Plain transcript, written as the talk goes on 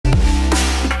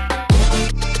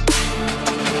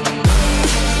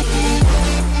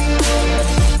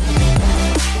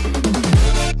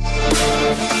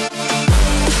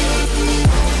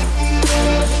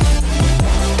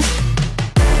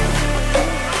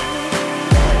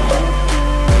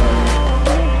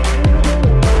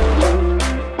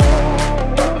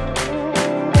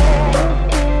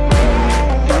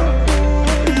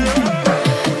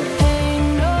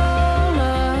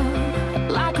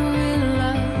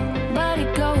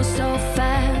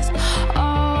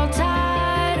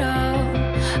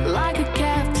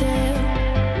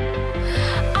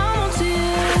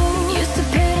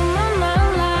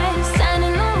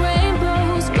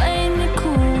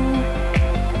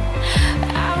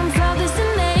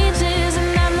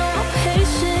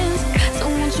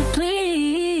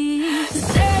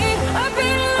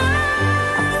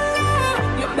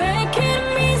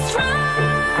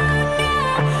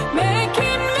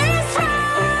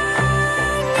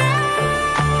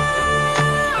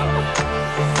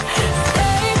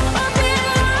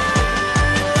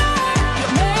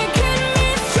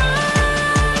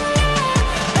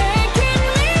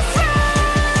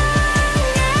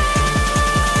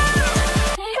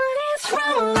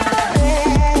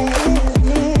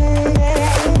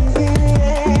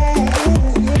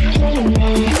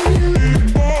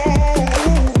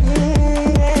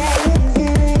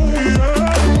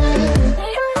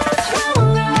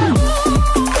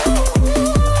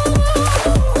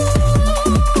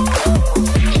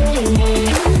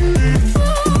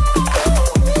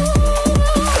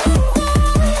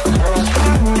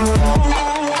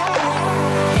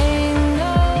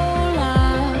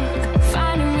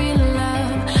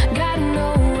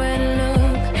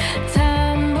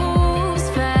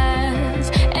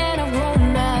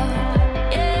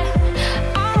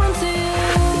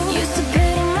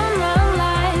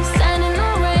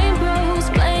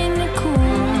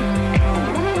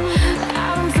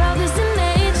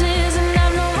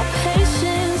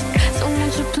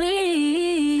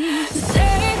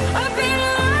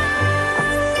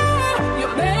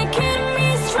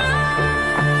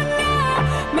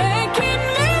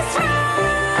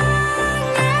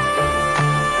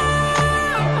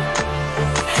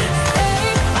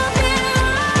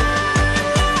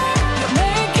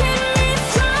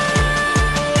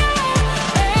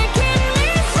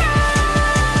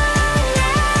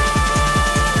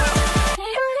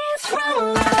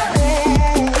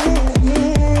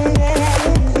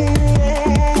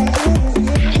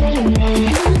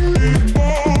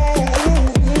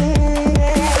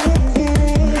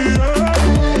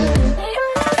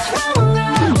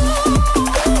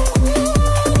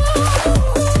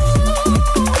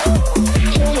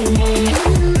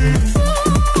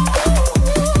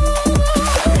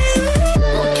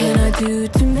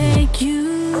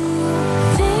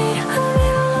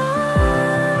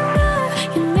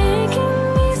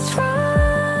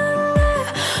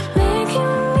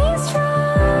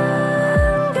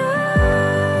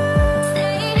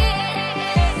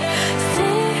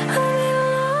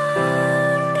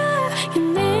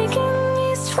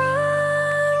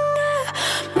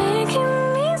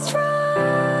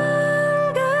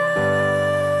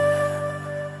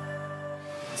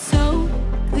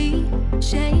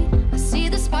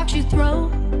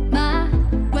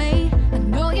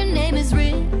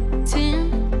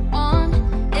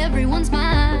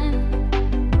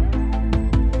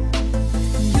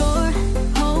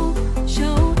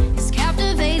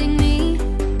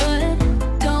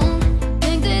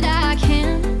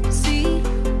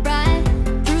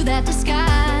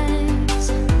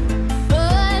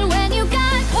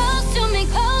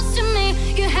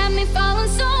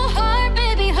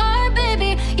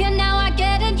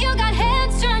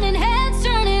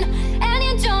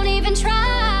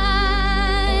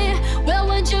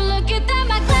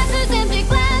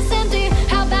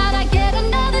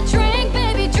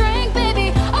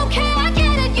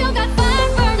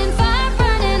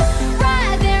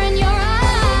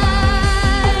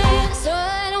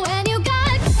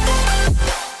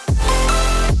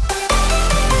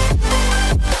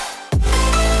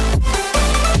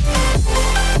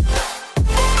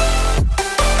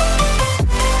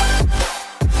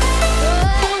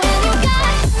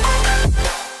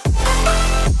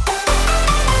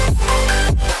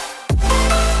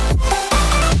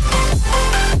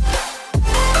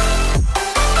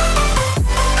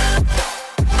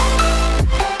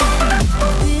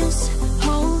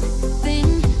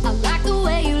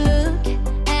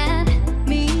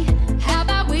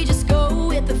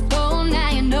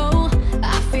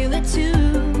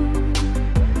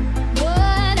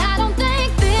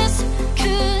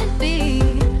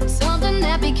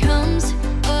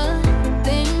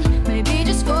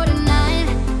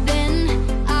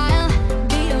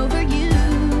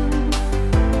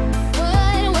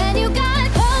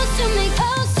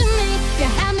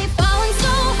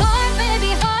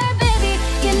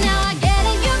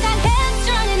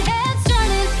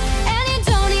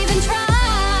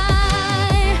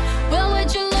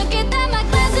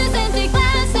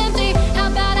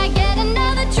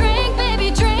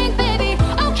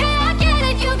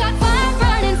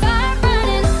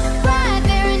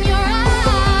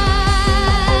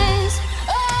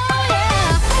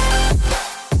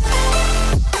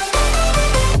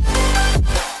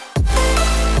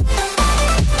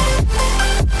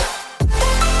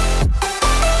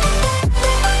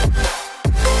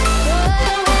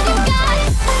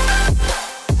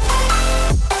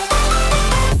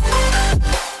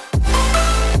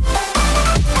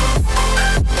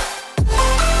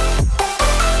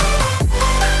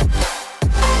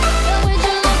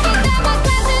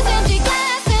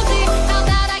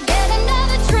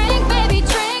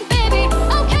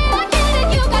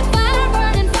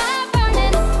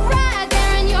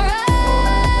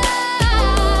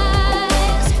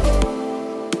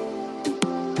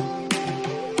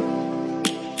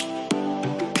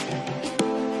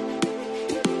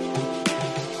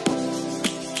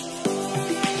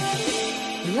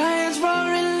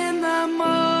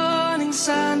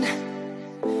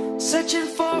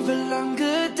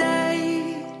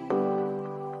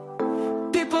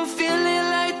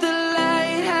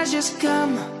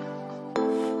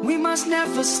we must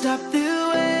never stop the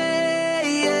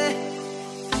way, yeah.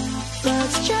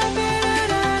 Birds jumping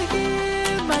and I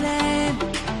hear my name,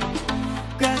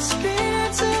 grasping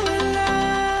into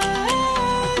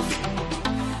life.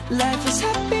 Life is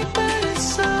happy but it's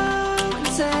so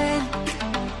insane.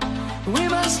 We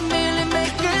must merely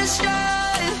make a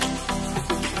start.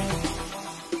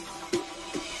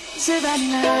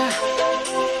 Savannah,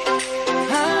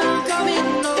 I'm coming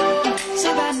home.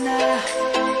 Savannah,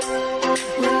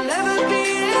 we'll never be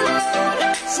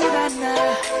alone. Savannah,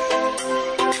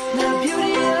 the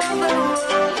beauty of the world.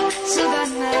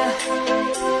 Savannah,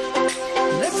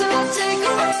 let's all take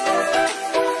a walk.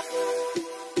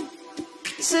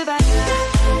 Savannah.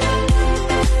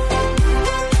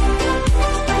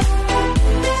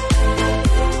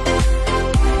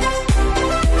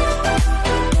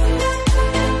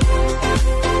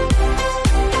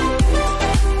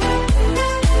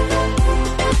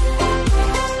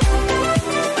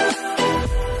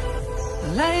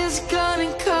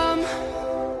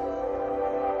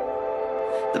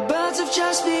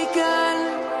 Just begun.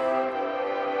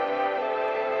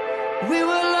 We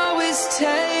will always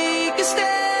take a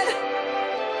stand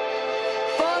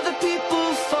for the people,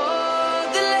 for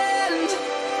the land.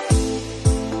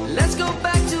 Let's go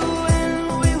back to when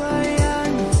we were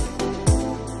young.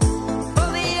 For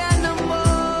the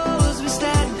animals we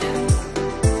stand.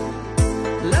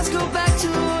 Let's go back to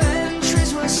when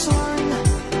trees were swung.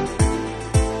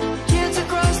 Kids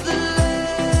across the land.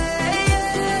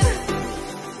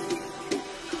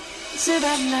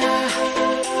 Savannah.